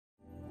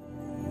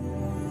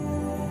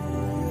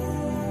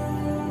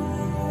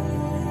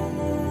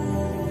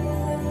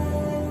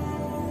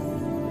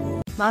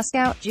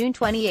Moscow, June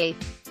 28.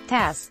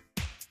 TASS.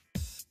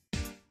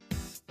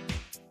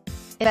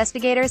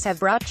 Investigators have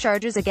brought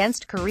charges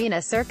against Karina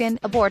Tsurkan,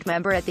 a board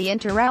member at the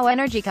Inter RAO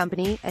energy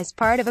company, as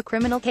part of a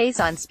criminal case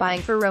on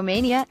spying for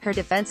Romania, her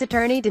defense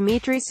attorney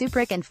Dmitry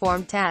Tsuprik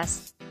informed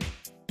TASS.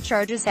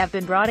 Charges have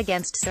been brought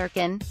against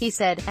Tsurkan, he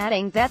said,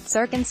 adding that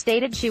Tsurkan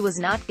stated she was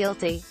not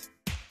guilty.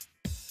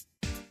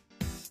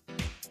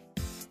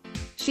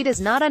 She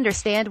does not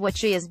understand what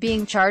she is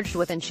being charged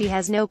with and she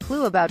has no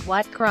clue about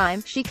what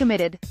crime she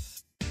committed.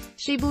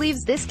 She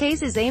believes this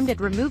case is aimed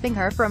at removing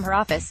her from her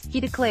office, he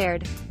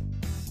declared.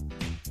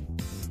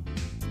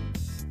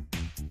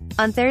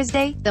 On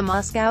Thursday, the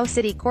Moscow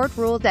City Court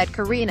ruled that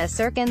Karina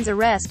Tsurkan's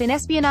arrest in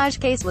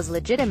espionage case was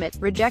legitimate,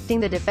 rejecting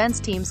the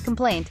defense team's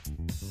complaint.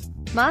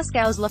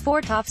 Moscow's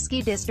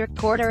Lefortovsky District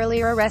Court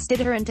earlier arrested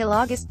her until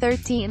August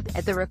 13,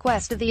 at the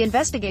request of the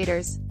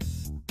investigators.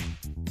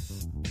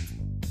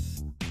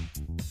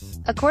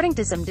 According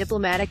to some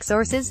diplomatic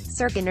sources,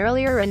 Tsurkan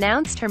earlier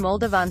announced her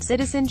Moldovan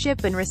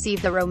citizenship and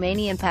received the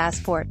Romanian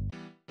passport.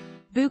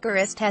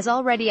 Bucharest has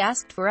already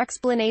asked for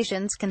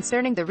explanations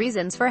concerning the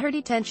reasons for her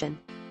detention.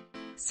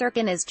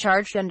 Tsurkan is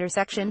charged under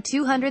Section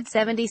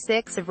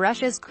 276 of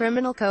Russia's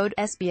Criminal Code,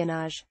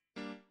 espionage.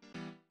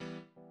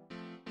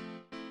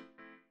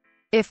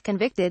 If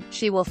convicted,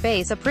 she will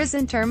face a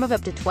prison term of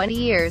up to 20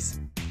 years.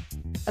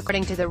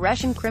 According to the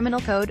Russian Criminal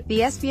Code,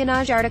 the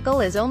espionage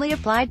article is only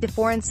applied to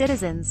foreign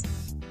citizens.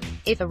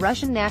 If a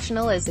Russian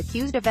national is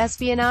accused of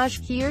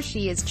espionage, he or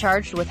she is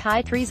charged with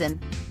high treason.